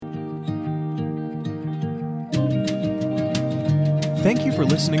Thank you for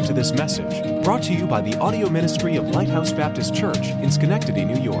listening to this message, brought to you by the audio ministry of Lighthouse Baptist Church in Schenectady,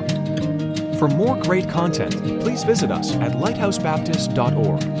 New York. For more great content, please visit us at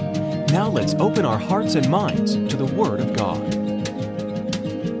lighthousebaptist.org. Now let's open our hearts and minds to the Word of God.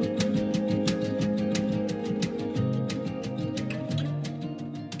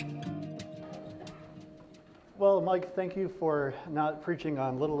 Well, Mike, thank you for not preaching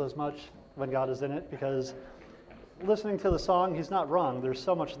on little as much when God is in it, because listening to the song, he's not wrong. There's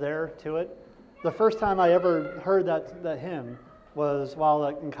so much there to it. The first time I ever heard that hymn was while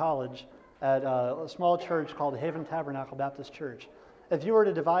in college at a small church called Haven Tabernacle Baptist Church. If you were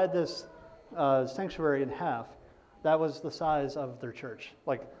to divide this sanctuary in half, that was the size of their church.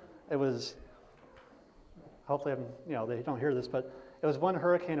 Like, it was, hopefully they don't hear this, but it was one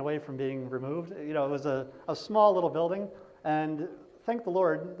hurricane away from being removed. It was a small little building, and thank the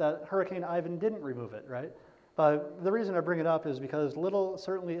Lord that Hurricane Ivan didn't remove it, right? But the reason I bring it up is because little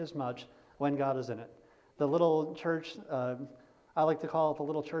certainly is much when God is in it. The little church, I like to call it the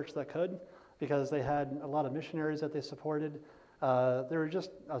little church that could, because they had a lot of missionaries that they supported. They were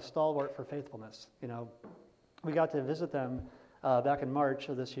just a stalwart for faithfulness. We got to visit them back in March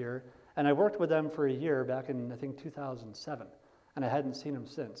of this year, and I worked with them for a year back in, I think, 2007, and I hadn't seen them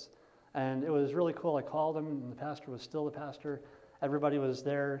since. And it was really cool. I called them, and the pastor was still the pastor. Everybody was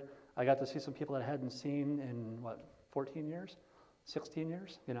there. I got to see some people that I hadn't seen in, 14 years? 16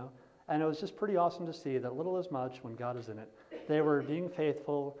 years, And it was just pretty awesome to see that little is much when God is in it. They were being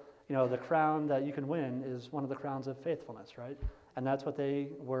faithful. The crown that you can win is one of the crowns of faithfulness, right? And that's what they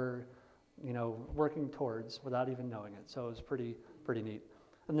were, working towards without even knowing it. So it was pretty neat.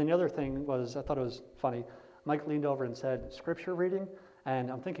 And then the other thing was, I thought it was funny. Mike leaned over and said, scripture reading?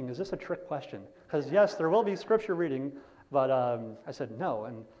 And I'm thinking, is this a trick question? Because yes, there will be scripture reading, but I said no.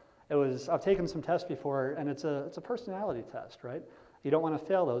 And I've taken some tests before, and it's a personality test, right? You don't want to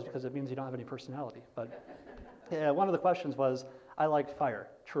fail those because it means you don't have any personality. But yeah, one of the questions was, I like fire,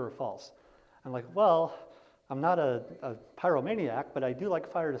 true or false? I'm like, well, I'm not a pyromaniac, but I do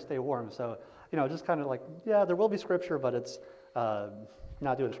like fire to stay warm. So, just kind of like, yeah, there will be scripture, but it's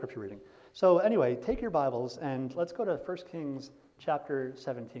not doing a scripture reading. So anyway, take your Bibles and let's go to 1 Kings chapter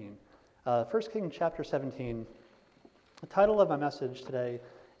 17. 1 Kings chapter 17, the title of my message today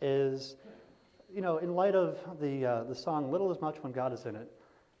is, in light of the song, Little is Much When God is in It,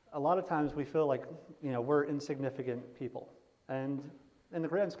 a lot of times we feel like, we're insignificant people. And in the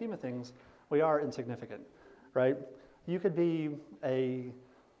grand scheme of things, we are insignificant, right? You could be a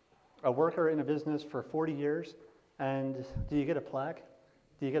worker in a business for 40 years, and do you get a plaque?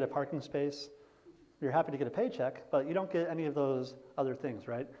 Do you get a parking space? You're happy to get a paycheck, but you don't get any of those other things,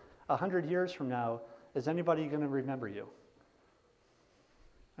 right? 100 years from now, is anybody going to remember you?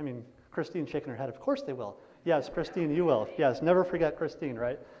 I mean, Christine's shaking her head. Of course they will. Yes, Christine, you will. Yes, never forget Christine,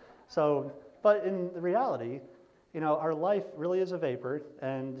 right? So, but in the reality, our life really is a vapor,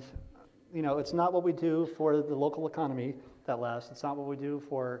 and, it's not what we do for the local economy that lasts. It's not what we do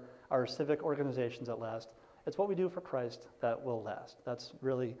for our civic organizations that last. It's what we do for Christ that will last. That's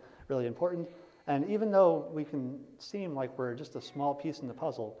really, really important. And even though we can seem like we're just a small piece in the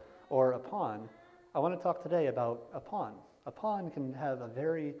puzzle or a pawn, I want to talk today about a pawn. A pawn can have a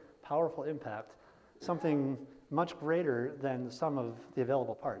very powerful impact, something much greater than the sum of the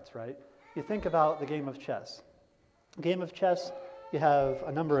available parts, right? You think about the game of chess. Game of chess, you have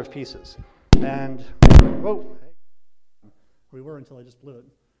a number of pieces. And, we were until I just blew it.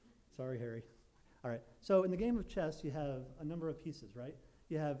 Sorry, Harry. All right, so in the game of chess, you have a number of pieces, right?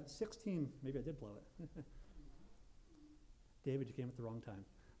 You have 16, maybe I did blow it. David, you came at the wrong time.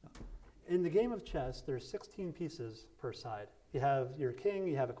 In the game of chess, there's 16 pieces per side. You have your king,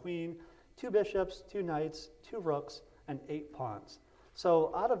 you have a queen, 2 bishops, 2 knights, 2 rooks, and 8 pawns.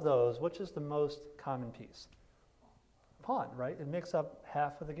 So out of those, which is the most common piece? Pawn, right? It makes up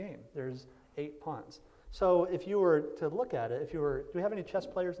half of the game. There's 8 pawns. So if you were to look at it, do we have any chess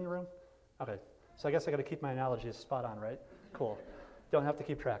players in the room? Okay, so I guess I got to keep my analogies spot on, right? Cool. Don't have to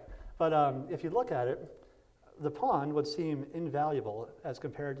keep track. But if you look at it, the pawn would seem invaluable as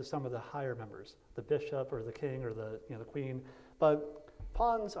compared to some of the higher members, the bishop or the king or the queen. But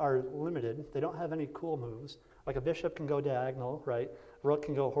pawns are limited. They don't have any cool moves. Like a bishop can go diagonal, right? Rook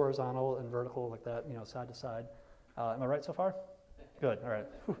can go horizontal and vertical like that, side to side. Am I right so far? Good. All right.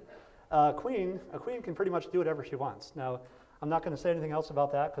 A queen can pretty much do whatever she wants. Now, I'm not going to say anything else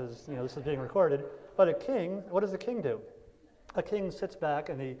about that because this is being recorded. But a king, what does a king do? A king sits back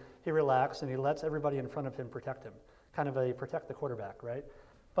and he relaxes and he lets everybody in front of him protect him. Kind of a protect the quarterback, right?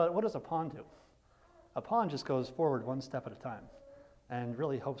 But what does a pawn do? A pawn just goes forward one step at a time. and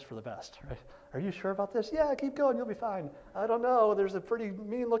really hopes for the best, right? Are you sure about this? Yeah, keep going, you'll be fine. I don't know, there's a pretty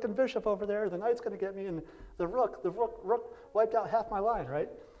mean-looking bishop over there. The knight's going to get me, and the rook wiped out half my line, right?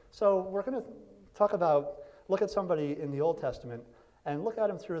 So we're going to look at somebody in the Old Testament and look at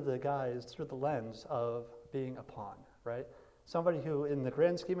him through the lens of being a pawn, right? Somebody who, in the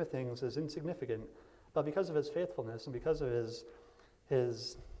grand scheme of things, is insignificant, but because of his faithfulness and because of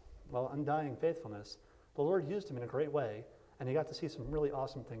his undying faithfulness, the Lord used him in a great way, and he got to see some really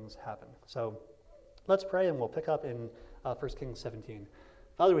awesome things happen. So let's pray, and we'll pick up in 1 Kings 17.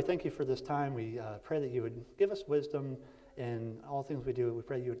 Father, we thank you for this time. We pray that you would give us wisdom in all things we do. We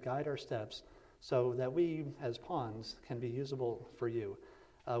pray you would guide our steps so that we, as pawns, can be usable for you.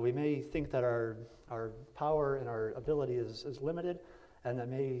 We may think that our power and our ability is limited, and that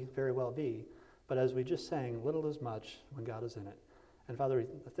may very well be, but as we just sang, little is much when God is in it. And Father,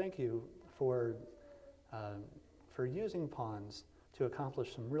 we thank you for using pawns to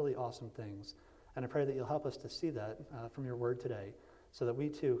accomplish some really awesome things. And I pray that you'll help us to see that from your word today, so that we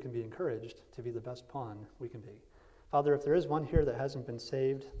too can be encouraged to be the best pawn we can be. Father, if there is one here that hasn't been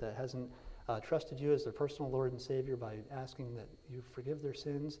saved, that hasn't trusted you as their personal Lord and Savior by asking that you forgive their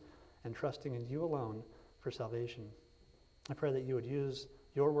sins and trusting in you alone for salvation, I pray that you would use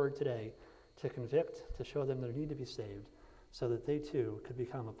your word today to convict, to show them their need to be saved, so that they too could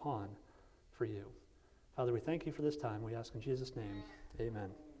become a pawn for you. Father, we thank you for this time. We ask in Jesus' name, amen.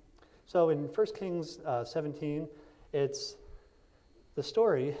 So in 1 Kings 17, it's the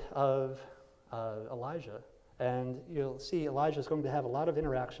story of Elijah. And you'll see Elijah is going to have a lot of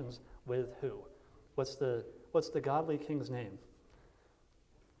interactions with who? What's the godly king's name?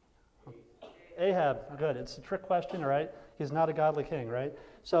 Ahab. Good. It's a trick question, all right? He's not a godly king, right?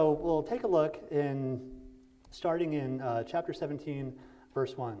 So we'll take a look starting in chapter 17,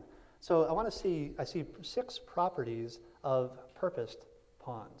 verse 1. So I see 6 properties of purposed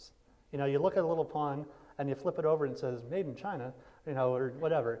pawns. You know, you look at a little pawn and you flip it over and it says made in China, or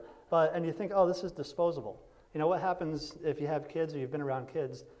whatever. And you think, oh, this is disposable. You know, what happens if you have kids or you've been around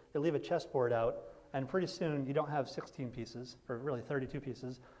kids, you leave a chessboard out, and pretty soon you don't have 16 pieces, or really 32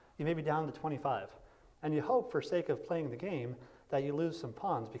 pieces, you may be down to 25. And you hope, for sake of playing the game, that you lose some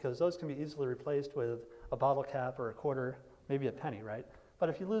pawns, because those can be easily replaced with a bottle cap or a quarter, maybe a penny, right? But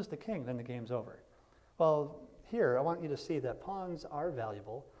if you lose the king, then the game's over. Well, here, I want you to see that pawns are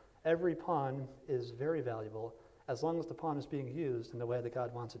valuable. Every pawn is very valuable, as long as the pawn is being used in the way that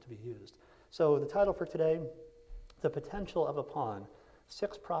God wants it to be used. So the title for today, The Potential of a Pawn,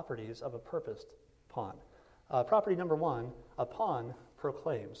 6 properties of a purposed pawn. Property number 1, a pawn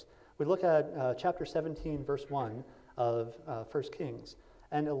proclaims. We look at chapter 17, verse 1 of 1 Kings.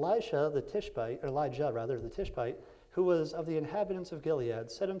 And Elijah the Tishbite, who was of the inhabitants of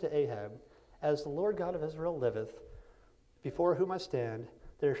Gilead, said unto Ahab, As the Lord God of Israel liveth, before whom I stand,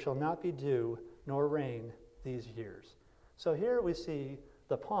 there shall not be dew nor rain these years. So here we see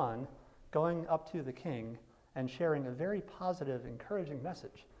the pawn going up to the king and sharing a very positive, encouraging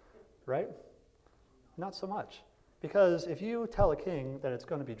message, right? Not so much. Because if you tell a king that it's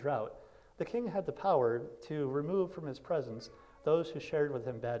going to be drought, the king had the power to remove from his presence those who shared with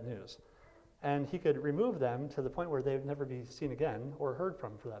him bad news. And he could remove them to the point where they would never be seen again or heard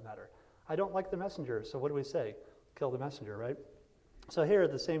from, for that matter. I don't like the messenger, so what do we say? Kill the messenger, right? So here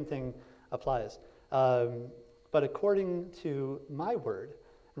the same thing applies. But according to my word,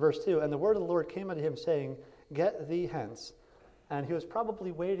 verse 2, and the word of the Lord came unto him, saying, Get thee hence. And he was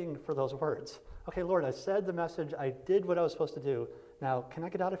probably waiting for those words. Okay, Lord, I said the message. I did what I was supposed to do. Now, can I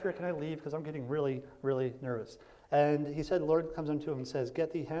get out of here? Can I leave? Because I'm getting really, really nervous. And he said, the Lord comes unto him and says,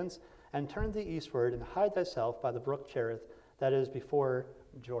 Get thee hence, and turn thee eastward, and hide thyself by the brook Cherith, that is before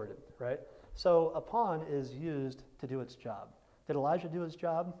Jordan, right? So a pawn is used to do its job. Did Elijah do his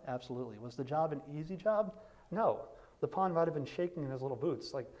job? Absolutely. Was the job an easy job? No. The pawn might have been shaking in his little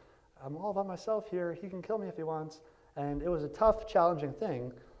boots, like, I'm all by myself here. He can kill me if he wants. And it was a tough, challenging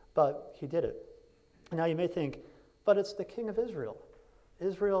thing, but he did it. Now you may think, but it's the king of Israel.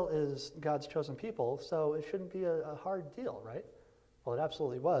 Israel is God's chosen people, so it shouldn't be a hard deal, right? Well, it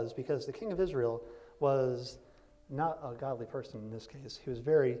absolutely was, because the king of Israel was not a godly person in this case. He was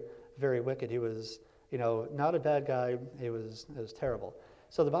very, very wicked. He was, not a bad guy. It was terrible.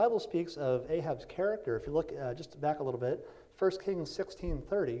 So the Bible speaks of Ahab's character. If you look just back a little bit, 1 Kings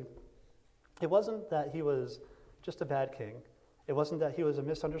 16:30, it wasn't that he was just a bad king. It wasn't that he was a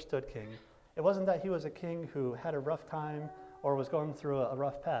misunderstood king. It wasn't that he was a king who had a rough time or was going through a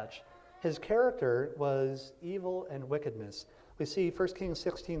rough patch. His character was evil and wickedness. We see 1 Kings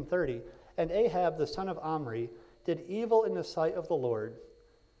 16:30, and Ahab the son of Omri did evil in the sight of the Lord.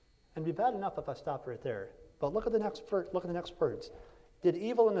 And it'd be bad enough if I stopped right there. But look at the next words. did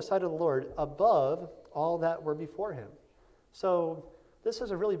evil in the sight of the Lord above all that were before him. So this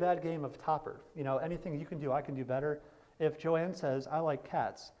is a really bad game of topper. Anything you can do, I can do better. If Joanne says, I like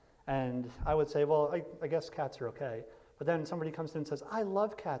cats, and I would say, well, I guess cats are okay. But then somebody comes in and says, I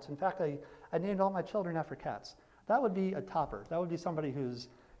love cats. In fact, I named all my children after cats. That would be a topper. That would be somebody who's,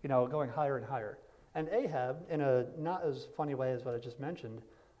 going higher and higher. And Ahab, in a not as funny way as what I just mentioned,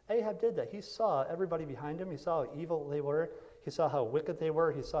 Ahab did that. He saw everybody behind him. He saw how evil they were. He saw how wicked they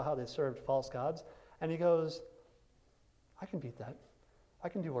were. He saw how they served false gods. And he goes, I can beat that. I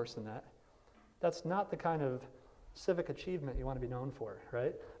can do worse than that. That's not the kind of civic achievement you want to be known for,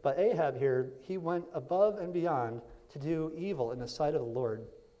 right? But Ahab here, he went above and beyond to do evil in the sight of the Lord,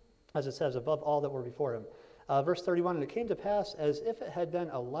 as it says, above all that were before him. Verse 31, and it came to pass, as if it had been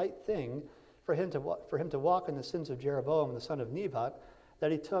a light thing for him to walk in the sins of Jeroboam the son of Nebat,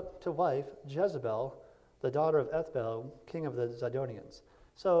 that he took to wife Jezebel, the daughter of Ethbaal, king of the Zidonians.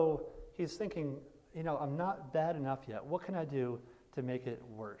 So he's thinking, I'm not bad enough yet. What can I do to make it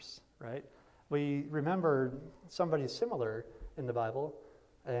worse, right? We remember somebody similar in the Bible,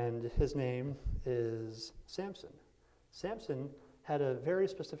 and his name is Samson. Samson had a very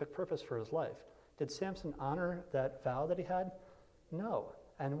specific purpose for his life. Did Samson honor that vow that he had? No.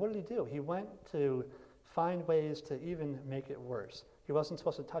 And what did he do? He went to find ways to even make it worse. He wasn't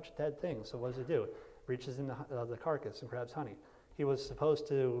supposed to touch dead things, so what does he do? Reaches in the carcass and grabs honey. He was supposed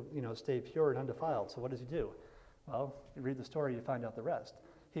to, stay pure and undefiled, so what does he do? Well, you read the story, you find out the rest.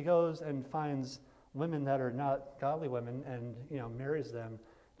 He goes and finds women that are not godly women and, marries them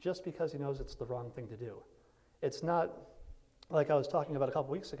just because he knows it's the wrong thing to do. It's not like I was talking about a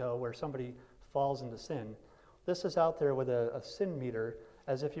couple weeks ago where somebody falls into sin. This is out there with a sin meter,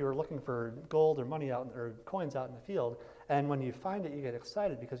 as if you were looking for gold or money or coins out in the field, and when you find it, you get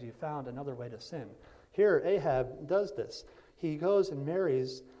excited because you found another way to sin. Here, Ahab does this. He goes and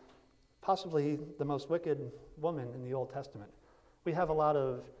marries possibly the most wicked woman in the Old Testament. We have a lot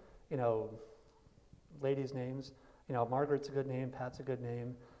of, ladies' names. Margaret's a good name, Pat's a good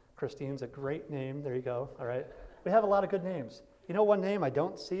name, Christine's a great name. There you go, all right? We have a lot of good names. One name I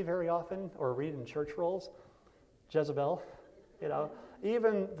don't see very often or read in church rolls? Jezebel.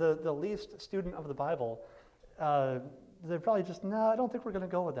 Even the least student of the Bible, they're probably just, no, I don't think we're going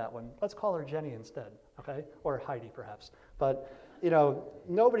to go with that one. Let's call her Jenny instead, okay? Or Heidi, perhaps. But,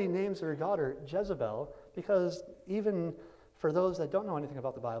 nobody names their daughter Jezebel because even for those that don't know anything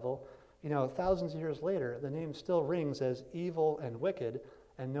about the Bible, thousands of years later, the name still rings as evil and wicked,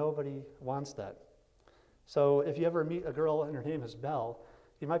 and nobody wants that. So if you ever meet a girl and her name is Belle,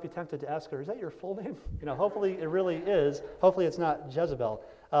 you might be tempted to ask her, is that your full name? Hopefully it really is. Hopefully it's not Jezebel.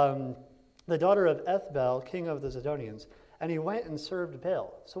 The daughter of Ethbaal, king of the Zidonians, and he went and served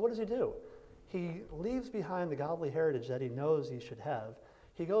Baal. So what does he do? He leaves behind the godly heritage that he knows he should have.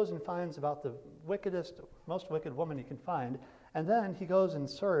 He goes and finds about the wickedest, most wicked woman he can find, and then he goes and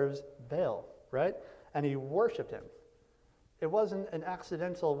serves Baal, right? And he worshiped him. It wasn't an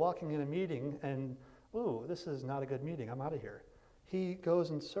accidental walking in a meeting and, ooh, this is not a good meeting, I'm out of here. He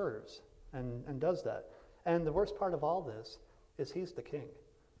goes and serves and does that. And the worst part of all this is he's the king.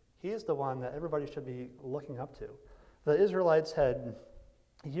 He's the one that everybody should be looking up to. The Israelites had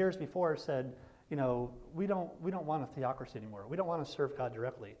years before said, we don't want a theocracy anymore. We don't want to serve God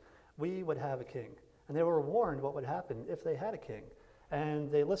directly. We would have a king. And they were warned what would happen if they had a king. And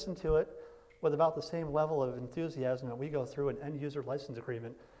they listened to it with about the same level of enthusiasm that we go through an end-user license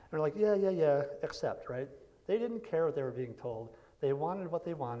agreement. And they're like, yeah, accept, right? They didn't care what they were being told. They wanted what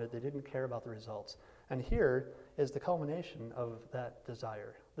they wanted. They didn't care about the results. And here is the culmination of that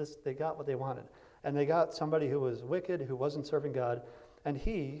desire. They got what they wanted. And they got somebody who was wicked, who wasn't serving God, and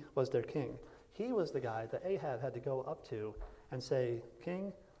he was their king. He was the guy that Ahab had to go up to and say,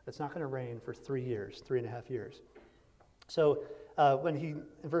 King, it's not going to rain for 3 years, 3.5 years. So in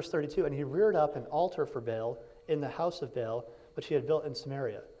verse 32, and he reared up an altar for Baal in the house of Baal, which he had built in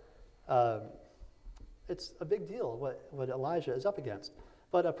Samaria. It's a big deal what Elijah is up against.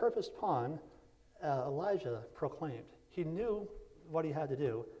 But a purposed pawn, Elijah proclaimed. He knew what he had to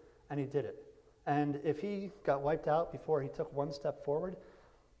do, and he did it. And if he got wiped out before he took one step forward,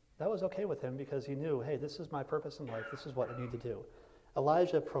 that was okay with him because he knew, hey, this is my purpose in life. This is what I need to do.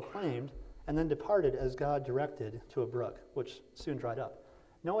 Elijah proclaimed and then departed as God directed to a brook, which soon dried up.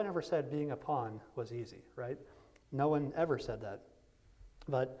 No one ever said being a pawn was easy, right? No one ever said that.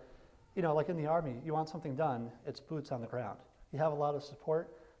 But, like in the army, you want something done, it's boots on the ground. You have a lot of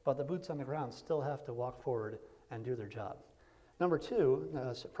support, but the boots on the ground still have to walk forward and do their job.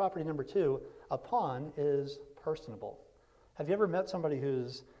 Property number two, a pawn is personable. Have you ever met somebody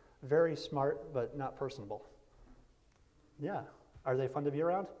who's very smart but not personable? Yeah, Are they fun to be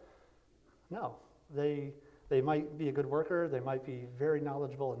around? No. They might be a good worker, they might be very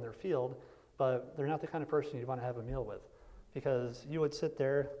knowledgeable in their field, but they're not the kind of person you'd want to have a meal with, because you would sit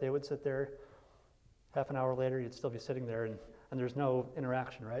there, they would sit there, half an hour later you'd still be sitting there, and there's no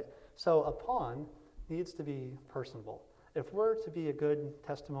interaction, right? So a pawn needs to be personable. If we're to be a good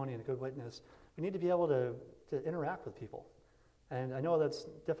testimony and a good witness, we need to be able to interact with people. And I know that's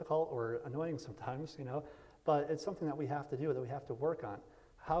difficult or annoying sometimes, but it's something that we have to do, that we have to work on.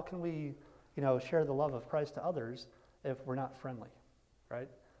 How can we, share the love of Christ to others if we're not friendly, right?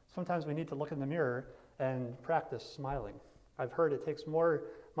 Sometimes we need to look in the mirror and practice smiling. I've heard it takes more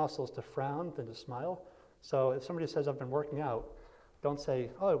muscles to frown than to smile. So if somebody says, I've been working out, don't say,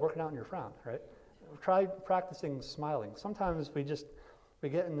 oh, you're working out in your frown, right? Try practicing smiling. Sometimes we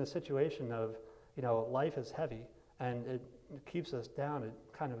get in the situation of, life is heavy and it keeps us down. It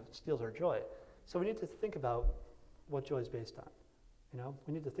kind of steals our joy. So we need to think about what joy is based on.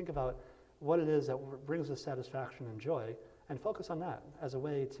 We need to think about what it is that brings us satisfaction and joy, and focus on that as a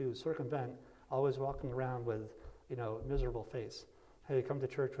way to circumvent always walking around with, miserable face. Hey, come to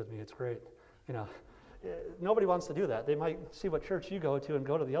church with me, it's great. Nobody wants to do that. They might see what church you go to and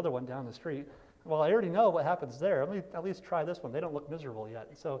go to the other one down the street. Well, I already know what happens there. Let me at least try this one. They don't look miserable yet.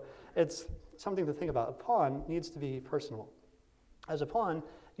 So it's something to think about. A pawn needs to be personal. As a pawn,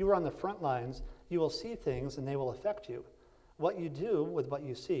 you are on the front lines. You will see things and they will affect you. What you do with what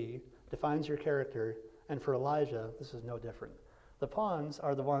you see defines your character, and for Elijah, this is no different. The pawns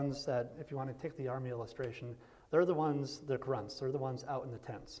are the ones that, if you want to take the army illustration, they're the ones, the grunts, they're the ones out in the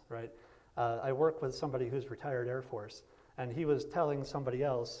tents, right? I work with somebody who's retired Air Force, and he was telling somebody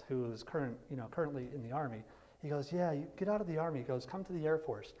else who's currently in the Army, he goes, yeah, you get out of the Army. He goes, come to the Air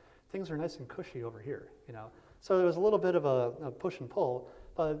Force. Things are nice and cushy over here, So there was a little bit of a push and pull,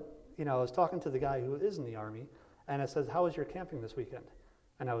 but, I was talking to the guy who is in the Army, and I said, how was your camping this weekend?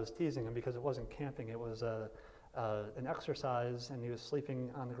 And I was teasing him because it wasn't camping, it was an exercise, and he was sleeping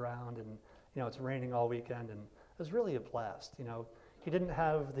on the ground, and, it's raining all weekend, and it was really a blast, He didn't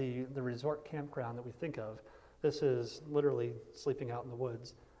have the resort campground that we think of. This is literally sleeping out in the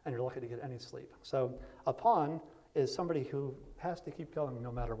woods, and you're lucky to get any sleep. So a pawn is somebody who has to keep going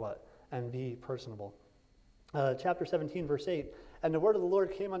no matter what and be personable. Chapter 17, verse 8, and the word of the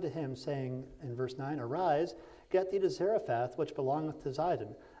Lord came unto him, saying in verse 9, arise, get thee to Zarephath, which belongeth to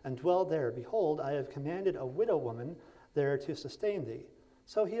Zidon, and dwell there. Behold, I have commanded a widow woman there to sustain thee.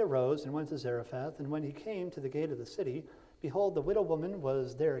 So he arose and went to Zarephath, and when he came to the gate of the city, behold, the widow woman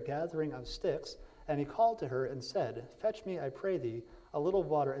was there gathering of sticks, and he called to her and said, fetch me, I pray thee, a little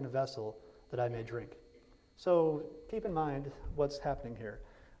water in a vessel, that I may drink. So keep in mind what's happening here.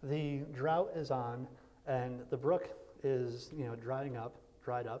 The drought is on, and the brook is,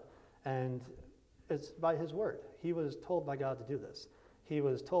 dried up, and it's by his word. He was told by God to do this. He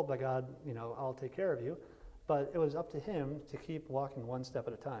was told by God, I'll take care of you, but it was up to him to keep walking one step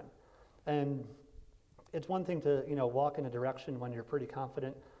at a time. And it's one thing to, walk in a direction when you're pretty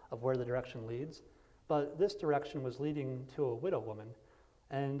confident of where the direction leads, but this direction was leading to a widow woman,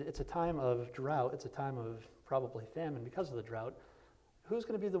 and it's a time of drought. It's a time of probably famine because of the drought. Who's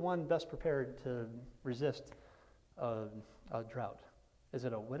going to be the one best prepared to resist a drought? Is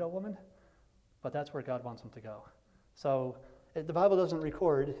it a widow woman? But that's where God wants him to go. So the Bible doesn't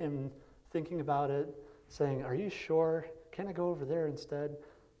record him thinking about it, saying, are you sure? Can I go over there instead?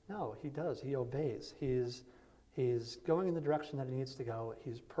 No, he does. He obeys. He's going in the direction that he needs to go.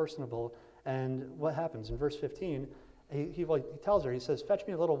 He's personable. And what happens? In verse 15, he tells her, he says, fetch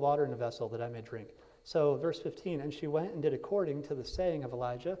me a little water in a vessel that I may drink. So verse 15, and she went and did according to the saying of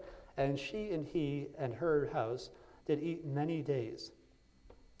Elijah, and she and he and her house did eat many days.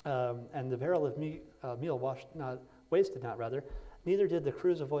 And the barrel of meal wasted not, neither did the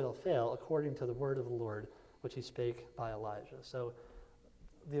cruse of oil fail, according to the word of the Lord, which he spake by Elijah. So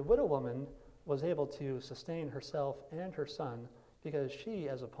the widow woman was able to sustain herself and her son because she,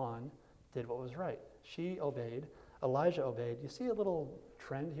 as a pawn, did what was right. She obeyed. Elijah obeyed. You see a little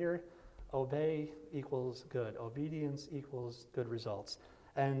trend here? Obey equals good. Obedience equals good results.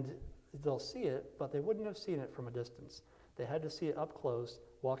 And they'll see it, but they wouldn't have seen it from a distance. They had to see it up close,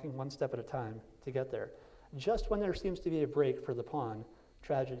 walking one step at a time to get there. Just when there seems to be a break for the pawn,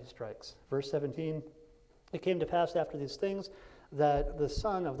 tragedy strikes. Verse 17, it came to pass after these things that the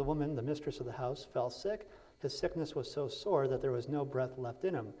son of the woman, the mistress of the house, fell sick. His sickness was so sore that there was no breath left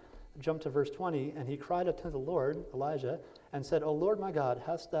in him. Jump to verse 20, and he cried unto the Lord, Elijah, and said, O Lord my God,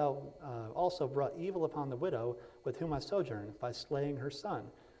 hast thou also brought evil upon the widow with whom I sojourn, by slaying her son?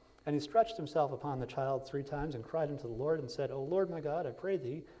 And he stretched himself upon the child 3 times and cried unto the Lord and said, O Lord my God, I pray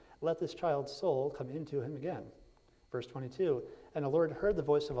thee, let this child's soul come into him again. Verse 22, And the Lord heard the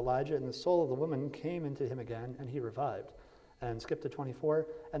voice of Elijah, and the soul of the woman came into him again, and he revived. And skip to 24.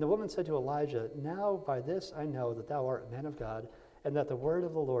 And the woman said to Elijah, now by this I know that thou art a man of God, and that the word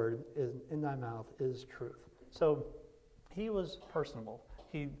of the Lord in thy mouth is truth. So he was personable.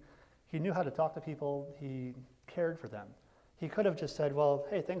 He knew how to talk to people. He cared for them. He could have just said, well,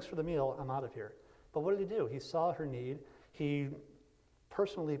 hey, thanks for the meal. I'm out of here. But what did he do? He saw her need. He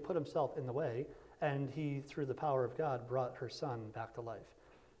personally put himself in the way, and he, through the power of God, brought her son back to life.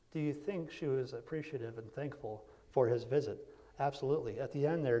 Do you think she was appreciative and thankful for his visit? Absolutely. At the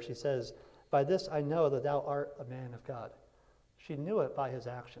end there, she says, by this I know that thou art a man of God. She knew it by his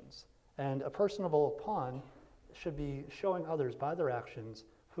actions. And a personable pawn should be showing others by their actions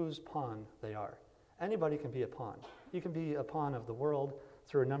whose pawn they are. Anybody can be a pawn. You can be a pawn of the world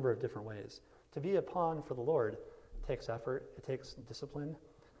through a number of different ways. To be a pawn for the Lord takes effort. It takes discipline.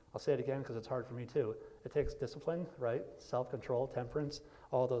 I'll say it again because it's hard for me too. It takes discipline, right? Self-control, temperance,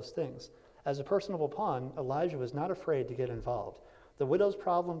 all those things. As a personable pawn, Elijah was not afraid to get involved. The widow's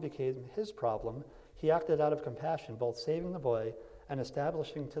problem became his problem. He acted out of compassion, both saving the boy and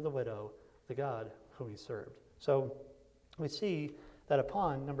establishing to the widow the God whom he served. So we see that a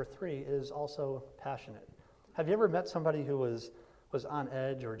pawn, number 3, is also passionate. Have you ever met somebody who was on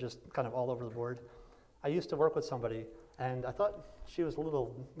edge or just kind of all over the board? I used to work with somebody, and I thought she was a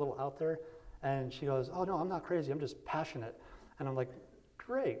little out there, and she goes, oh no, I'm not crazy, I'm just passionate. And I'm like,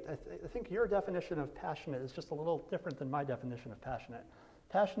 great. I think your definition of passionate is just a little different than my definition of passionate.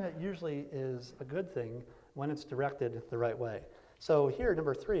 Passionate usually is a good thing when it's directed the right way. So here,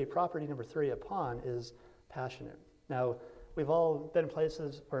 number 3, property number 3, a pawn is passionate. Now, we've all been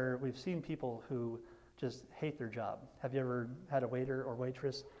places where we've seen people who just hate their job. Have you ever had a waiter or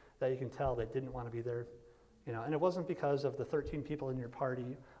waitress that you can tell they didn't want to be there? You know, and it wasn't because of the 13 people in your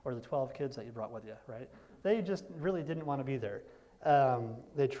party or the 12 kids that you brought with you, right? They just really didn't want to be there.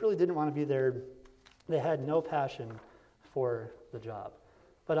 They truly didn't want to be there. They had no passion for the job.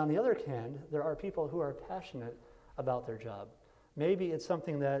 But on the other hand, there are people who are passionate about their job. Maybe it's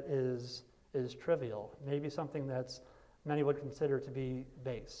something that is trivial. Maybe something that's many would consider to be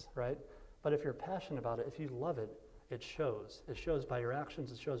base, right? But if you're passionate about it, if you love it, it shows. It shows by your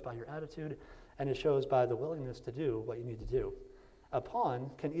actions, it shows by your attitude, and it shows by the willingness to do what you need to do. A pawn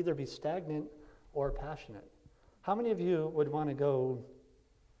can either be stagnant or passionate. How many of you would want to go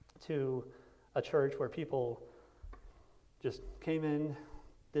to a church where people just came in,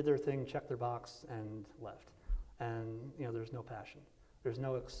 did their thing, checked their box, and left? And there's no passion. There's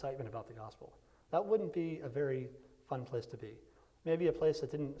no excitement about the gospel. That wouldn't be a very fun place to be. Maybe a place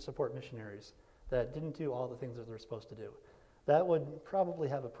that didn't support missionaries, that didn't do all the things that they're supposed to do. That would probably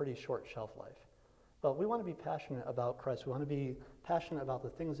have a pretty short shelf life. But we want to be passionate about Christ. We want to be passionate about the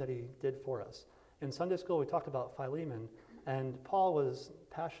things that he did for us. In Sunday school, we talked about Philemon, and Paul was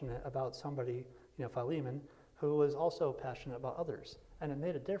passionate about somebody, Philemon, who was also passionate about others. And it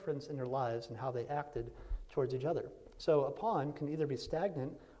made a difference in their lives and how they acted towards each other. So a pawn can either be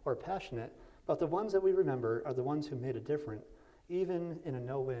stagnant or passionate, but the ones that we remember are the ones who made a difference, even in a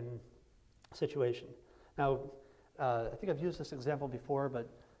no-win situation. Now, I think I've used this example before, but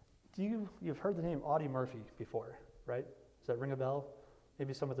you've heard the name Audie Murphy before, right? Does that ring a bell?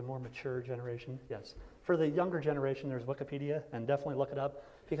 Maybe some of the more mature generation? Yes. For the younger generation, there's Wikipedia, and definitely look it up,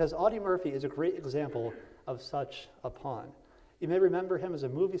 because Audie Murphy is a great example of such a pawn. You may remember him as a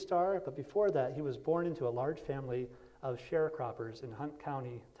movie star, but before that, he was born into a large family of sharecroppers in Hunt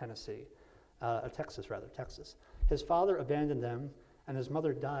County, Texas. His father abandoned them, and his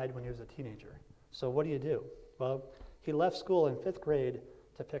mother died when he was a teenager. So what do? Well, he left school in 5th grade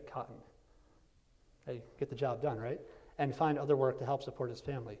to pick cotton. Hey, get the job done, right? And find other work to help support his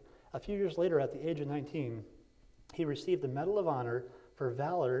family. A few years later, at the age of 19, he received the Medal of Honor for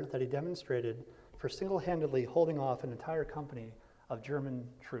valor that he demonstrated for single-handedly holding off an entire company of German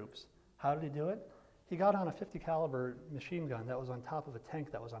troops. How did he do it? He got on a .50 caliber machine gun that was on top of a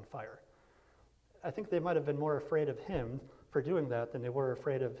tank that was on fire. I think they might have been more afraid of him for doing that than they were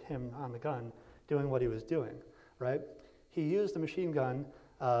afraid of him on the gun doing what he was doing, right? He used the machine gun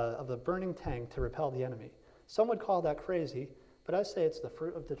of the burning tank to repel the enemy. Some would call that crazy, but I say it's the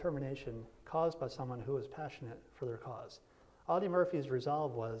fruit of determination caused by someone who is passionate for their cause. Audie Murphy's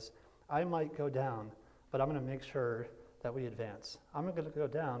resolve was, I might go down, but I'm going to make sure that we advance. I'm going to go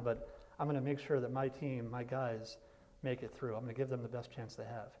down, but I'm going to make sure that my team, my guys, make it through. I'm going to give them the best chance they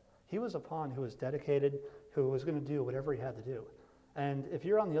have. He was a pawn who was dedicated, who was going to do whatever he had to do. And if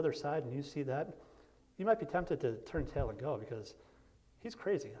you're on the other side and you see that, you might be tempted to turn tail and go because he's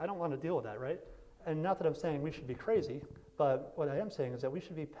crazy. I don't want to deal with that, right? And not that I'm saying we should be crazy, but what I am saying is that we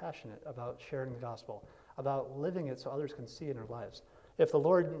should be passionate about sharing the gospel, about living it so others can see in our lives. If the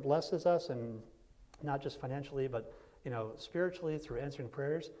Lord blesses us, and not just financially, but spiritually through answering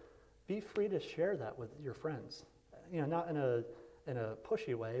prayers, be free to share that with your friends. Not in a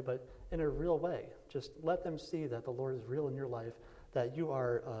pushy way, but in a real way. Just let them see that the Lord is real in your life, that you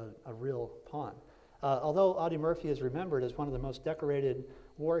are a real pawn. Although Audie Murphy is remembered as one of the most decorated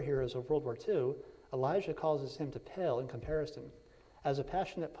war heroes of World War II, Elijah causes him to pale in comparison. As a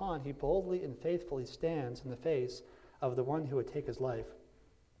passionate pawn, he boldly and faithfully stands in the face of the one who would take his life.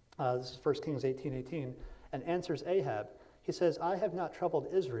 This is 1 Kings 18:18, and answers Ahab. He says, I have not troubled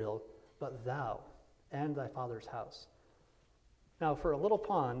Israel, but thou and thy father's house. Now, for a little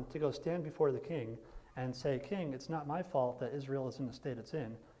pawn to go stand before the king and say, King, it's not my fault that Israel is in the state it's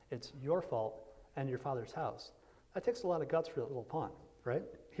in. It's your fault and your father's house. That takes a lot of guts for that little pawn, right?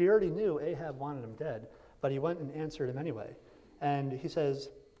 He already knew Ahab wanted him dead, but he went and answered him anyway. And he says,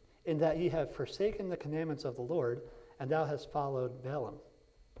 in that ye have forsaken the commandments of the Lord, and thou hast followed Balaam.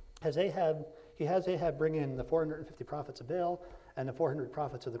 He has Ahab bring in the 450 prophets of Baal and the 400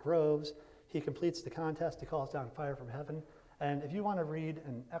 prophets of the groves. He completes the contest. He calls down fire from heaven. And if you want to read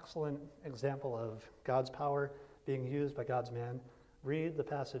an excellent example of God's power being used by God's man, read the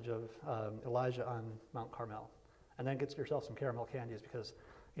passage of Elijah on Mount Carmel. And then get yourself some caramel candies because,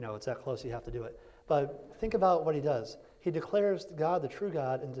 it's that close you have to do it. But think about what he does. He declares God the true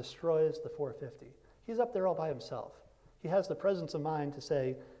God and destroys the 450. He's up there all by himself. He has the presence of mind to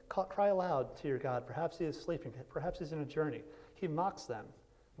say, cry aloud to your God. Perhaps he is sleeping. Perhaps he's in a journey. He mocks them.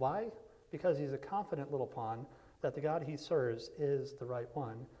 Why? Because he's a confident little pawn that the God he serves is the right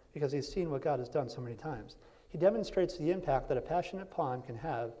one, because he's seen what God has done so many times. He demonstrates the impact that a passionate pawn can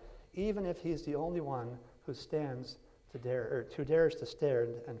have, even if he's the only one who who dares to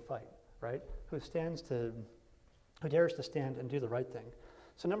stand and fight, right? Who dares to stand and do the right thing.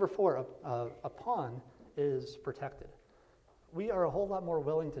 So number 4, a pawn is protected. We are a whole lot more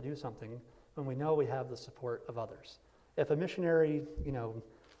willing to do something when we know we have the support of others. If a missionary,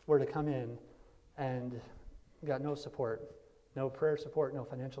 were to come in and got no support, no prayer support, no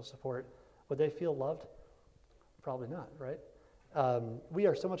financial support, would they feel loved? Probably not, right? We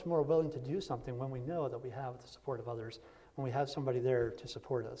are so much more willing to do something when we know that we have the support of others, when we have somebody there to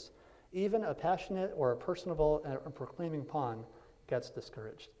support us. Even a passionate or a personable and proclaiming pawn gets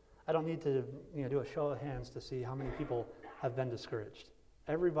discouraged. I don't need to do a show of hands to see how many people have been discouraged.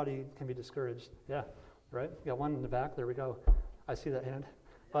 Everybody can be discouraged. Yeah, right? We got one in the back. There we go. I see that hand.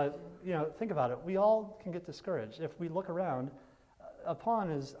 But, think about it. We all can get discouraged. If we look around, a pawn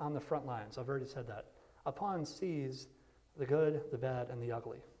is on the front lines. I've already said that. A pawn sees the good, the bad, and the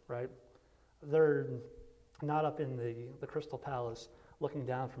ugly, right? They're not up in the Crystal Palace looking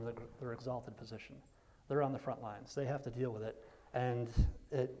down from their exalted position. They're on the front lines. They have to deal with it. And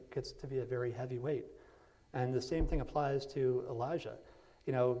it gets to be a very heavy weight. And the same thing applies to Elijah.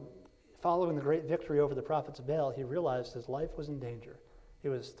 Following the great victory over the prophets of Baal, he realized his life was in danger. He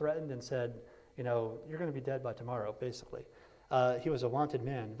was threatened and said, you're going to be dead by tomorrow, basically. He was a wanted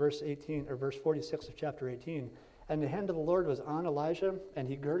man. Verse 46 of chapter 18, and the hand of the Lord was on Elijah, and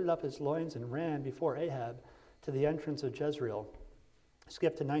he girded up his loins and ran before Ahab to the entrance of Jezreel.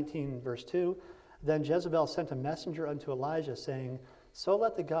 Skip to 19, verse 2. Then Jezebel sent a messenger unto Elijah, saying, So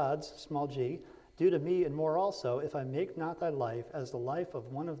let the gods, small g, do to me and more also, if I make not thy life as the life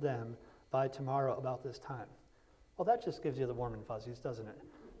of one of them by tomorrow about this time. Well, that just gives you the warm and fuzzies, doesn't it?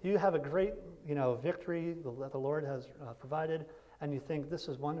 You have a great, victory that the Lord has provided, and you think, this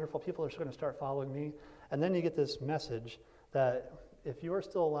is wonderful. People are going to start following me. And then you get this message that if you are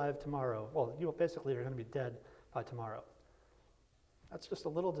still alive tomorrow, well, you basically are going to be dead by tomorrow. That's just a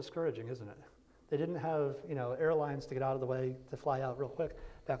little discouraging, isn't it? They didn't have, airlines to get out of the way to fly out real quick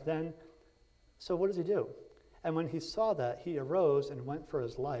back then. So what does he do? And when he saw that, he arose and went for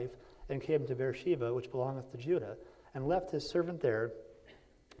his life and came to Beersheba, which belongeth to Judah, and left his servant there.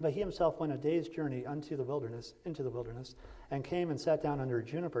 But he himself went a day's journey into the wilderness, and came and sat down under a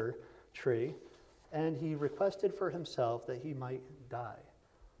juniper tree, and he requested for himself that he might die.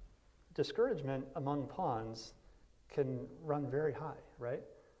 Discouragement among pawns can run very high, right?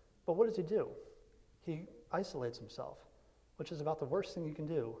 But what does he do? He isolates himself, which is about the worst thing you can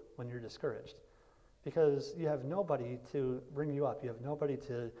do when you're discouraged, because you have nobody to bring you up. You have nobody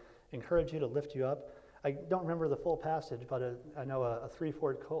to encourage you, to lift you up. I don't remember the full passage, but I know a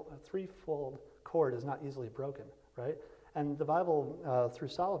threefold cord is not easily broken, right? And the Bible, through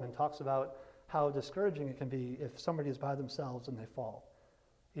Solomon, talks about how discouraging it can be if somebody is by themselves and they fall.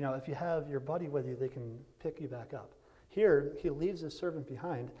 If you have your buddy with you, they can pick you back up. Here, he leaves his servant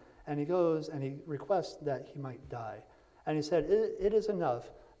behind, and he goes and he requests that he might die. And he said, It is enough.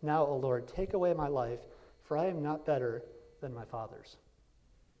 Now, O Lord, take away my life, for I am not better than my fathers.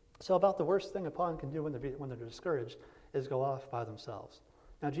 So about the worst thing a pawn can do when they're discouraged is go off by themselves.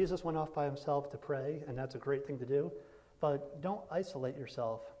 Now, Jesus went off by himself to pray, and that's a great thing to do, but don't isolate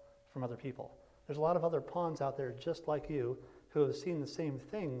yourself from other people. There's a lot of other pawns out there just like you who have seen the same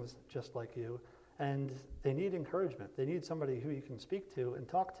things just like you, and they need encouragement. They need somebody who you can speak to and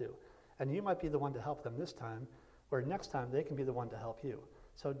talk to, and you might be the one to help them this time, where next time they can be the one to help you.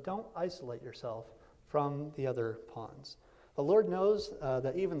 So don't isolate yourself from the other pawns. The Lord knows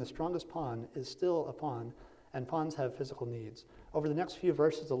that even the strongest pawn is still a pawn, and pawns have physical needs. Over the next few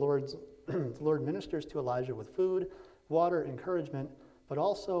verses, the Lord ministers to Elijah with food, water, encouragement, but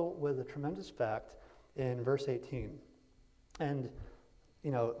also with a tremendous fact in verse 18. And,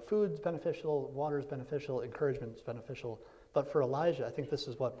 food's beneficial, water's beneficial, encouragement's beneficial, but for Elijah, I think this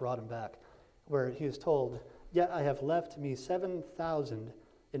is what brought him back, where he is told, "Yet I have left me 7,000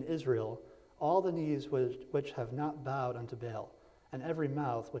 in Israel, all the knees which have not bowed unto Baal, and every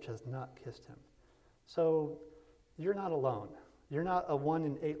mouth which has not kissed him." So you're not alone. You're not a 1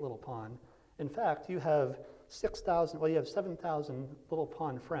 in 8 little pawn. In fact, you have 7,000 little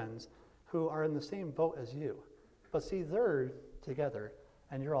pawn friends who are in the same boat as you. But see, they're together,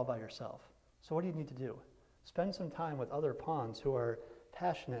 and you're all by yourself. So what do you need to do? Spend some time with other pawns who are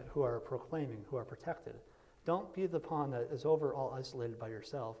passionate, who are proclaiming, who are protected. Don't be the pawn that is overall isolated by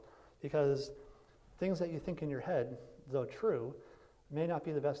yourself, because things that you think in your head, though true, may not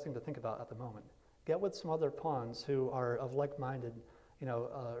be the best thing to think about at the moment. Get with some other pawns who are of like-minded,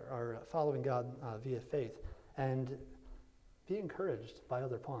 are following God via faith, and be encouraged by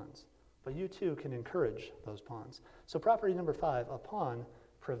other pawns. But you too can encourage those pawns. So property number 5, a pawn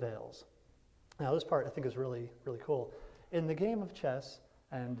prevails. Now this part I think is really, really cool. In the game of chess,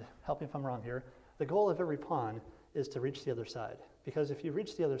 and help me if I'm wrong here, the goal of every pawn is to reach the other side. Because if you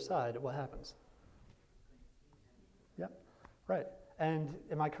reach the other side, what happens? Yep, right. And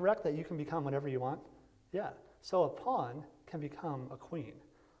am I correct that you can become whatever you want? Yeah. So a pawn can become a queen.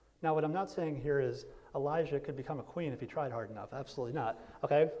 Now what I'm not saying here is Elijah could become a queen if he tried hard enough. Absolutely not.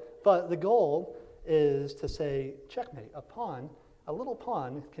 Okay? But the goal is to say, checkmate. A little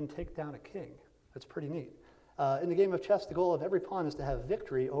pawn can take down a king. That's pretty neat. In the game of chess, the goal of every pawn is to have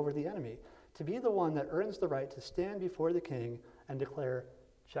victory over the enemy, to be the one that earns the right to stand before the king and declare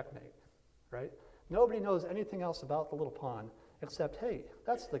checkmate, right? Nobody knows anything else about the little pawn except, hey,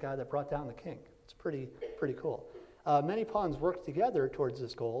 that's the guy that brought down the king. It's pretty cool. Many pawns work together towards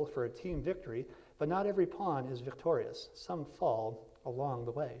this goal for a team victory, but not every pawn is victorious. Some fall along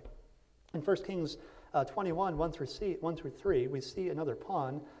the way. In 1 Kings 21, 1 through 3, we see another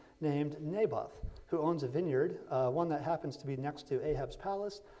pawn named Naboth, who owns a vineyard, one that happens to be next to Ahab's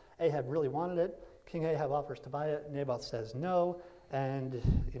palace. Ahab really wanted it. King Ahab offers to buy it. Naboth says no, and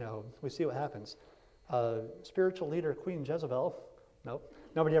we see what happens. Spiritual leader Queen Jezebel, nope,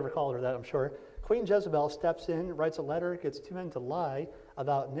 nobody ever called her that, I'm sure. Queen Jezebel steps in, writes a letter, gets 2 men to lie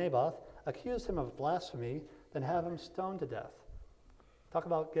about Naboth, accuse him of blasphemy, then have him stoned to death. Talk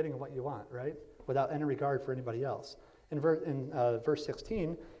about getting what you want, right? Without any regard for anybody else. In verse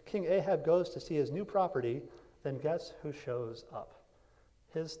 16, King Ahab goes to see his new property, then guess who shows up?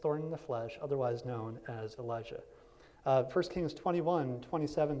 His thorn in the flesh, otherwise known as Elijah. 1 Kings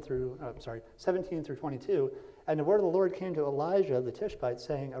 17 through 22, and the word of the Lord came to Elijah the Tishbite,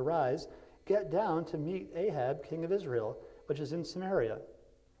 saying, "Arise, get down to meet Ahab, king of Israel, which is in Samaria.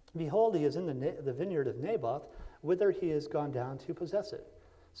 Behold, he is in the vineyard of Naboth, whither he is gone down to possess it."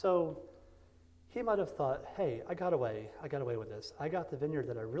 So he might have thought, hey, I got away with this. I got the vineyard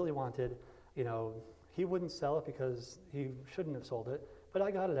that I really wanted. He wouldn't sell it because he shouldn't have sold it, but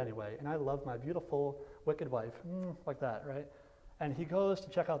I got it anyway, and I love my beautiful, wicked wife, like that, right? And he goes to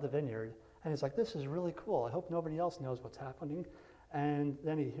check out the vineyard, and he's like, this is really cool. I hope nobody else knows what's happening. And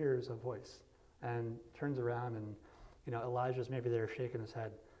then he hears a voice and turns around, and Elijah's maybe there shaking his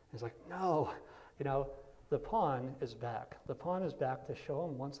head. He's like, no, the pawn is back. The pawn is back to show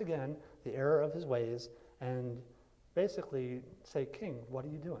him once again the error of his ways and basically say, King, what are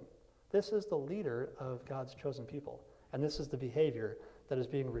you doing? This is the leader of God's chosen people, and this is the behavior that is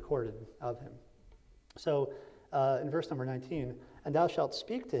being recorded of him. So in verse number 19, and thou shalt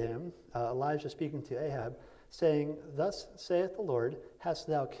speak to him, Elijah speaking to Ahab, saying, Thus saith the Lord, hast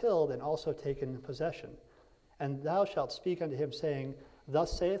thou killed and also taken possession? And thou shalt speak unto him, saying,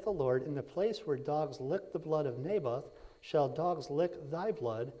 Thus saith the Lord, in the place where dogs lick the blood of Naboth, shall dogs lick thy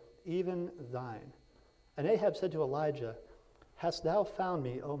blood, even thine. And Ahab said to Elijah, Hast thou found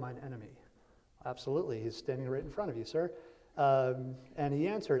me, O mine enemy? Absolutely, he's standing right in front of you, sir. And he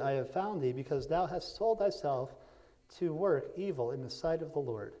answered, I have found thee, because thou hast sold thyself to work evil in the sight of the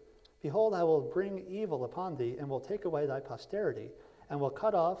Lord. Behold, I will bring evil upon thee, and will take away thy posterity, and will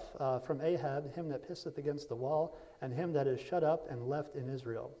cut off from Ahab him that pisseth against the wall, and him that is shut up and left in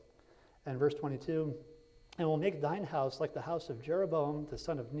Israel. And verse 22, and will make thine house like the house of Jeroboam the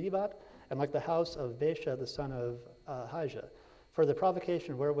son of Nebat, and like the house of Baasha the son of Ahijah, for the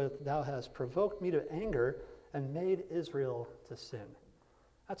provocation wherewith thou hast provoked me to anger, and made Israel to sin.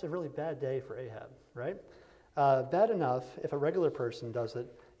 That's a really bad day for Ahab, right? Bad enough if a regular person does it,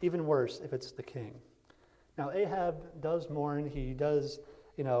 even worse if it's the king. Now, Ahab does mourn. He does,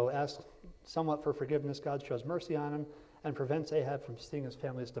 ask somewhat for forgiveness. God shows mercy on him and prevents Ahab from seeing his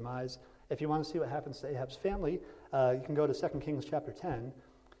family's demise. If you want to see what happens to Ahab's family, you can go to 2 Kings chapter 10.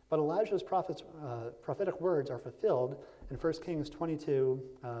 But Elijah's prophetic words are fulfilled in 1 Kings 22,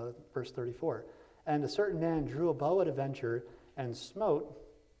 verse 34. And a certain man drew a bow at a venture and smote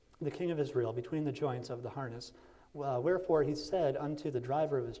the king of Israel between the joints of the harness. Wherefore he said unto the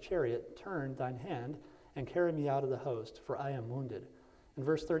driver of his chariot, Turn thine hand and carry me out of the host, for I am wounded. In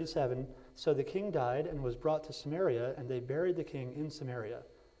verse 37, so the king died and was brought to Samaria, and they buried the king in Samaria.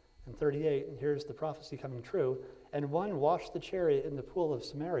 In 38, and here's the prophecy coming true, and one washed the chariot in the pool of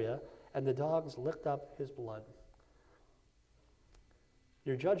Samaria, and the dogs licked up his blood.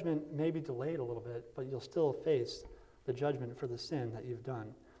 Your judgment may be delayed a little bit, but you'll still face the judgment for the sin that you've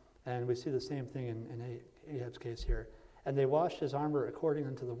done. And we see the same thing in Ahab's case here. And they washed his armor according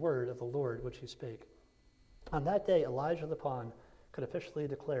unto the word of the Lord which he spake. On that day, Elijah the Pon could officially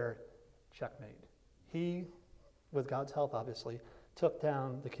declare checkmate. He, with God's help obviously, took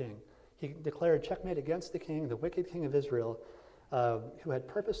down the king. He declared checkmate against the king, the wicked king of Israel, who had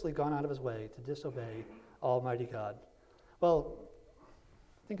purposely gone out of his way to disobey Almighty God. Well,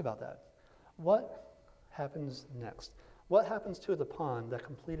 think about that. What happens next? What happens to the pawn that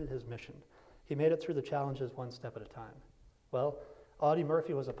completed his mission? He made it through the challenges one step at a time. Well, Audie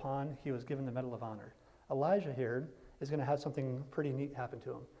Murphy was a pawn. He was given the Medal of Honor. Elijah here is going to have something pretty neat happen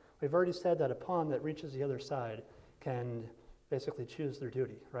to him. We've already said that a pawn that reaches the other side can basically choose their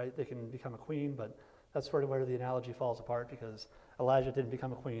duty, right? They can become a queen, but that's sort of where the analogy falls apart because Elijah didn't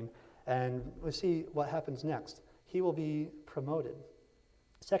become a queen. And we see what happens next. He will be promoted.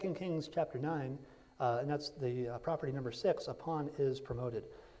 2 Kings chapter 9, and that's the property number 6, a pawn is promoted.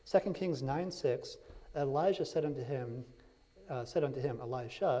 2 Kings 9:6, Elijah said unto him,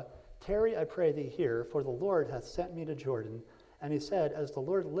 Elisha, tarry, I pray thee here, for the Lord hath sent me to Jordan. And he said, as the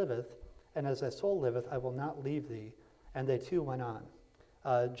Lord liveth, and as thy soul liveth, I will not leave thee. And they two went on.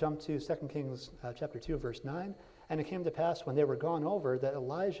 Jump to 2 Kings chapter 2, verse 9. And it came to pass when they were gone over that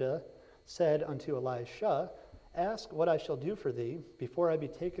Elijah said unto Elisha, ask what I shall do for thee before I be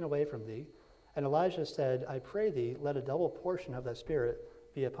taken away from thee. And Elijah said, I pray thee, let a double portion of thy spirit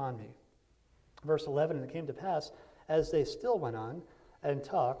be upon me. Verse 11, and it came to pass, as they still went on and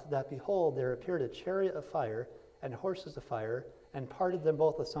talked, that behold, there appeared a chariot of fire and horses of fire, and parted them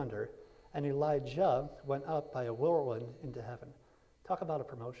both asunder. And Elijah went up by a whirlwind into heaven. Talk about a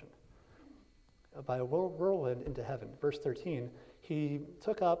promotion. By a whirlwind into heaven. Verse 13, he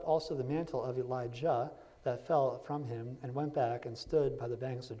took up also the mantle of Elijah that fell from him, and went back and stood by the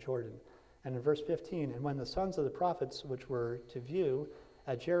banks of Jordan. And in verse 15, and when the sons of the prophets which were to view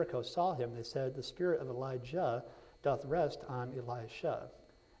at Jericho saw him, they said, the spirit of Elijah doth rest on Elisha.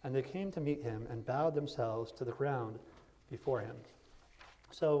 And they came to meet him and bowed themselves to the ground before him.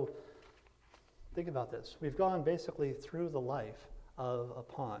 So think about this. We've gone basically through the life of a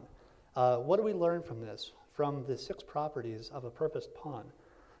pawn. What do we learn from this? From the 6 properties of a purposed pawn.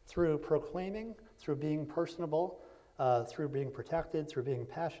 Through proclaiming, through being personable, through being protected, through being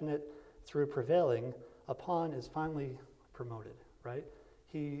passionate, through prevailing, a pawn is finally promoted, right?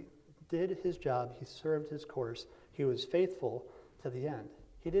 He did his job, he served his course, he was faithful to the end.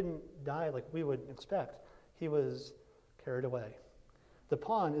 He didn't die like we would expect. He was carried away. The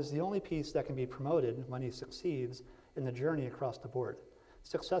pawn is the only piece that can be promoted when he succeeds in the journey across the board.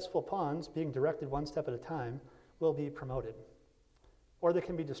 Successful pawns, being directed one step at a time, will be promoted. Or they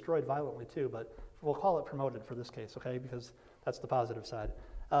can be destroyed violently too, but we'll call it promoted for this case, okay, because that's the positive side.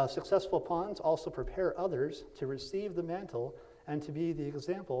 Successful pawns also prepare others to receive the mantle and to be the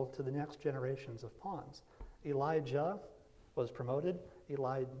example to the next generations of pawns. Elijah was promoted.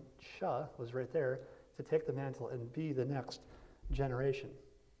 Elisha was right there to take the mantle and be the next generation.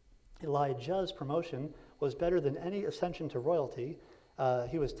 Elijah's promotion was better than any ascension to royalty.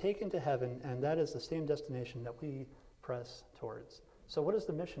 He was taken to heaven, and that is the same destination that we press towards. So what is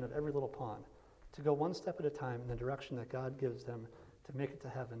the mission of every little pawn? To go one step at a time in the direction that God gives them to make it to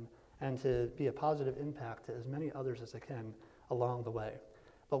heaven and to be a positive impact to as many others as they can along the way.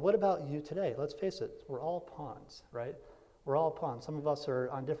 But what about you today? Let's face it, we're all pawns, right? We're all pawns. Some of us are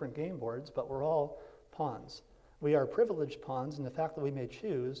on different game boards, but we're all pawns. We are privileged pawns in the fact that we may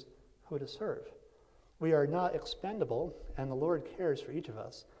choose who to serve. We are not expendable, and the Lord cares for each of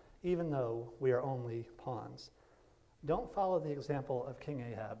us, even though we are only pawns. Don't follow the example of King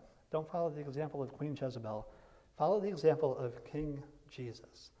Ahab. Don't follow the example of Queen Jezebel. Follow the example of King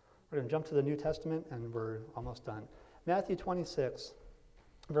Jesus. We're going to jump to the New Testament, and we're almost done. Matthew 26,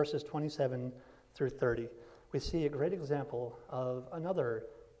 verses 27 through 30. We see a great example of another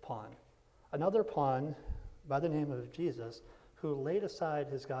pawn by the name of Jesus, who laid aside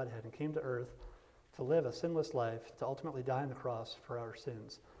his Godhead and came to earth to live a sinless life, to ultimately die on the cross for our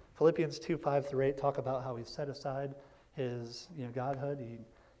sins. Philippians 2, 5 through 8 talk about how he set aside his godhood.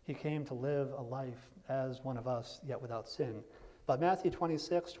 He came to live a life as one of us, yet without sin. But Matthew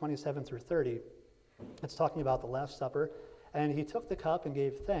 26, 27 through 30, it's talking about the Last Supper. And he took the cup and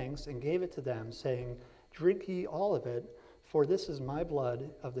gave thanks and gave it to them, saying, "Drink ye all of it, for this is my blood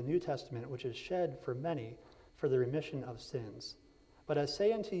of the New Testament, which is shed for many for the remission of sins. But I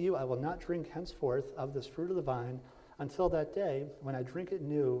say unto you, I will not drink henceforth of this fruit of the vine until that day when I drink it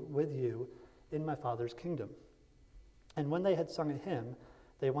new with you in my Father's kingdom." And when they had sung a hymn,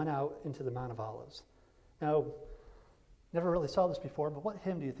 they went out into the Mount of Olives. Now, never really saw this before, but what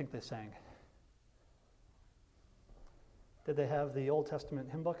hymn do you think they sang? Did they have the Old Testament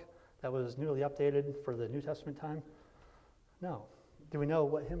hymn book that was newly updated for the New Testament time? No. Do we know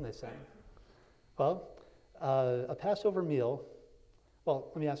what hymn they sang? Well, a Passover meal. Well,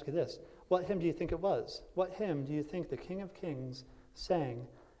 let me ask you this. What hymn do you think it was? What hymn do you think the King of Kings sang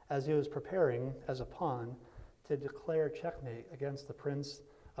as he was preparing as a pawn to declare checkmate against the prince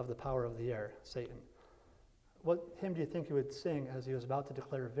of the power of the air, Satan? What hymn do you think he would sing as he was about to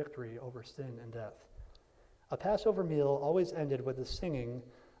declare victory over sin and death? A Passover meal always ended with the singing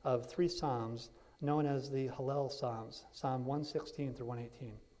of 3 psalms known as the Hallel Psalms, Psalm 116 through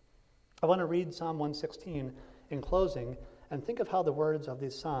 118. I want to read Psalm 116 in closing and think of how the words of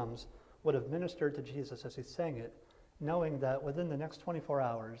these psalms would have ministered to Jesus as he sang it, knowing that within the next 24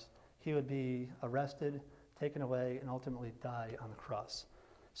 hours he would be arrested, taken away, and ultimately die on the cross.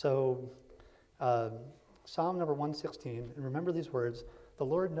 So Psalm number 116, and remember these words: the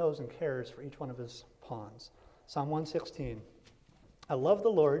Lord knows and cares for each one of his pawns. Psalm 116, I love the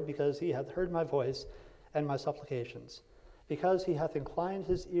Lord because he hath heard my voice and my supplications. Because he hath inclined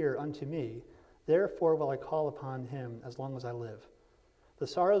his ear unto me, therefore will I call upon him as long as I live. The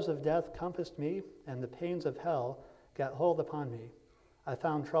sorrows of death compassed me, and the pains of hell gat hold upon me. I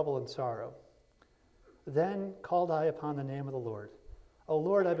found trouble and sorrow. Then called I upon the name of the Lord. O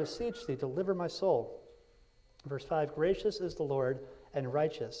Lord, I beseech thee, deliver my soul. Verse 5, gracious is the Lord, and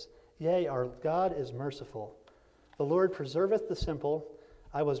righteous. Yea, our God is merciful. The Lord preserveth the simple.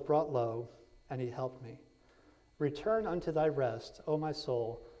 I was brought low, and he helped me. Return unto thy rest, O my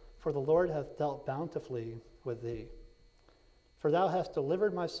soul, for the Lord hath dealt bountifully with thee. For thou hast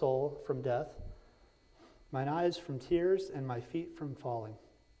delivered my soul from death, mine eyes from tears, and my feet from falling.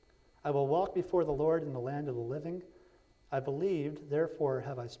 I will walk before the Lord in the land of the living. I believed, therefore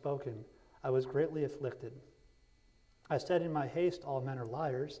have I spoken. I was greatly afflicted. I said in my haste, all men are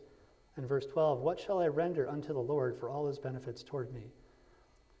liars. And verse 12, what shall I render unto the Lord for all his benefits toward me?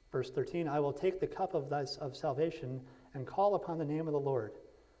 Verse 13, I will take the cup of salvation and call upon the name of the Lord.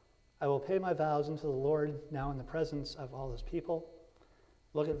 I will pay my vows unto the Lord now in the presence of all his people.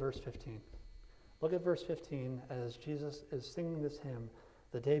 Look at verse 15. Look at verse 15 as Jesus is singing this hymn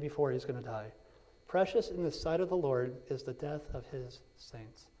the day before he's going to die. Precious in the sight of the Lord is the death of his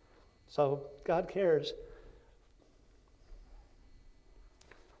saints. So God cares.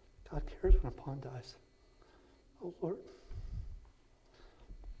 God cares when a pawn dies. Oh Lord.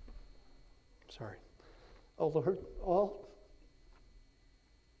 Sorry. Oh Lord, oh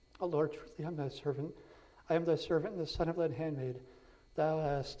Lord, truly I am thy servant. I am thy servant and the son of thine handmaid. Thou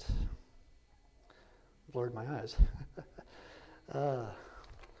hast, Lord, my eyes.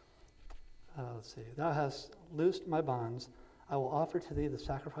 Let's see. Thou hast loosed my bonds. I will offer to thee the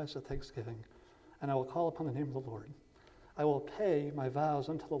sacrifice of thanksgiving, and I will call upon the name of the Lord. I will pay my vows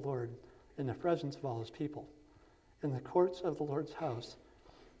unto the Lord in the presence of all his people, in the courts of the Lord's house,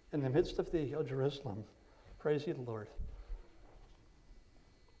 in the midst of thee, O Jerusalem. Praise ye the Lord.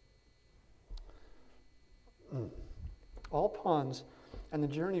 All pawns and the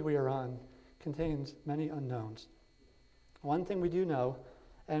journey we are on contains many unknowns. One thing we do know,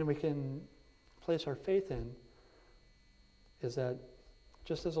 and we can place our faith in, is that,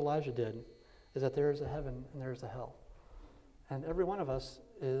 just as Elijah did, is that there is a heaven and there is a hell. And every one of us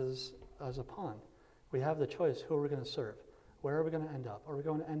is as a pawn. We have the choice, who are we going to serve? Where are we going to end up? Are we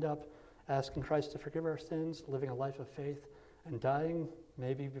going to end up asking Christ to forgive our sins, living a life of faith and dying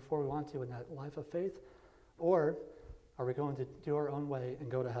maybe before we want to in that life of faith? Or are we going to do our own way and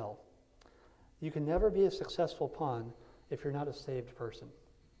go to hell? You can never be a successful pawn if you're not a saved person.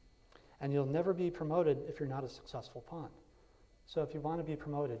 And you'll never be promoted if you're not a successful pawn. So if you want to be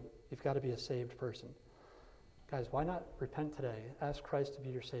promoted, you've got to be a saved person. Guys, why not repent today? Ask Christ to be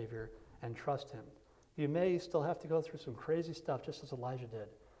your Savior and trust him. You may still have to go through some crazy stuff just as Elijah did,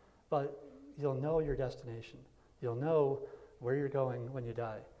 but you'll know your destination. You'll know where you're going when you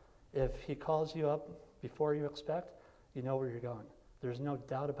die. If he calls you up before you expect, you know where you're going. There's no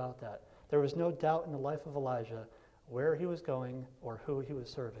doubt about that. There was no doubt in the life of Elijah where he was going or who he was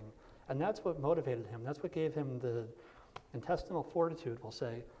serving. And that's what motivated him. That's what gave him the intestinal fortitude, we'll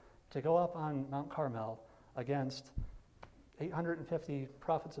say, to go up on Mount Carmel against 850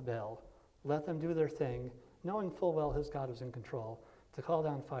 prophets of Baal, let them do their thing, knowing full well his God was in control, to call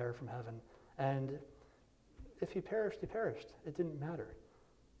down fire from heaven. And if he perished, he perished. It didn't matter,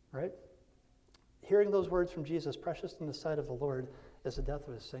 right? Hearing those words from Jesus, precious in the sight of the Lord is the death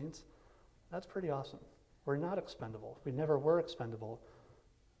of his saints, that's pretty awesome. We're not expendable. We never were expendable.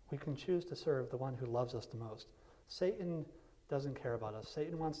 We can choose to serve the one who loves us the most. Satan doesn't care about us.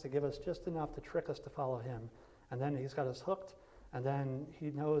 Satan wants to give us just enough to trick us to follow him, and then he's got us hooked, and then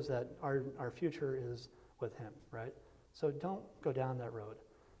he knows that our future is with him, right? So don't go down that road.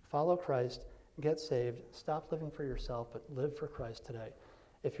 Follow Christ, get saved, stop living for yourself, but live for Christ today.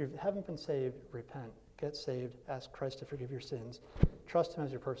 If you haven't been saved, repent, get saved, ask Christ to forgive your sins, trust him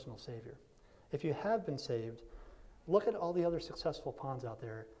as your personal Savior. If you have been saved, look at all the other successful pawns out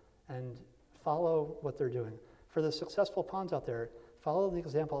there and follow what they're doing. For the successful pawns out there, follow the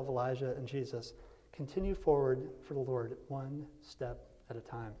example of Elijah and Jesus. Continue forward for the Lord one step at a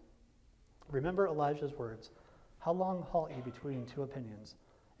time. Remember Elijah's words, how long halt ye between two opinions?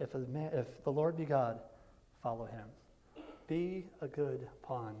 If the Lord be God, follow him. Be a good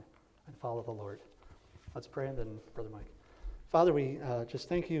pawn and follow the Lord. Let's pray, and then Brother Mike. Father, we just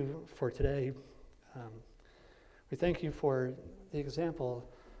thank you for today. We thank you for the example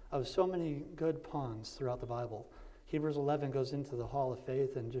of so many good pawns throughout the Bible. Hebrews 11 goes into the hall of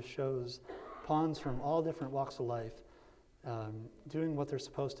faith and just shows pawns from all different walks of life doing what they're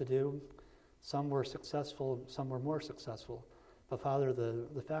supposed to do. Some were successful, some were more successful. But Father,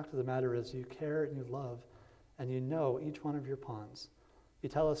 the fact of the matter is you care and you love and you know each one of your pawns. You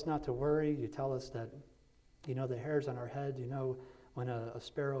tell us not to worry. You tell us that you know the hairs on our head. You know when a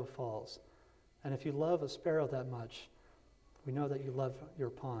sparrow falls. And if you love a sparrow that much, we know that you love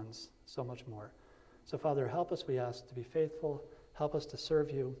your pawns so much more. So Father, help us, we ask, to be faithful. Help us to serve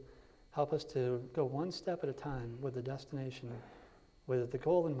you. Help us to go one step at a time with the destination, with the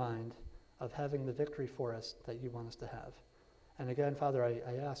goal in mind of having the victory for us that you want us to have. And again, Father, I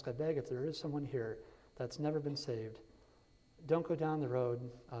ask, I beg, if there is someone here that's never been saved, don't go down the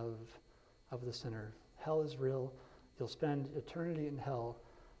road of the sinner. Hell is real. You'll spend eternity in hell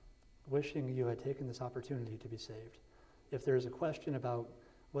wishing you had taken this opportunity to be saved. If there's a question about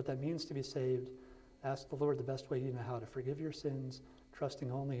what that means to be saved, ask the Lord the best way you know how to forgive your sins,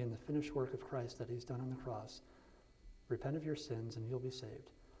 trusting only in the finished work of Christ that he's done on the cross. Repent of your sins and you'll be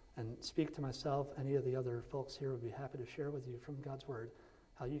saved. And speak to myself, any of the other folks here would be happy to share with you from God's word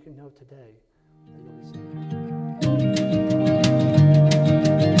how you can know today that you'll be saved.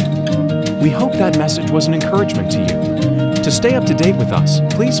 We hope that message was an encouragement to you. To stay up to date with us,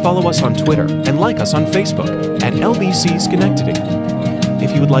 please follow us on Twitter and like us on Facebook at LBC Schenectady.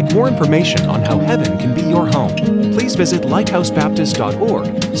 If you would like more information on how heaven can be your home, please visit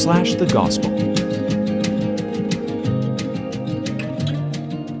lighthousebaptist.org/thegospel.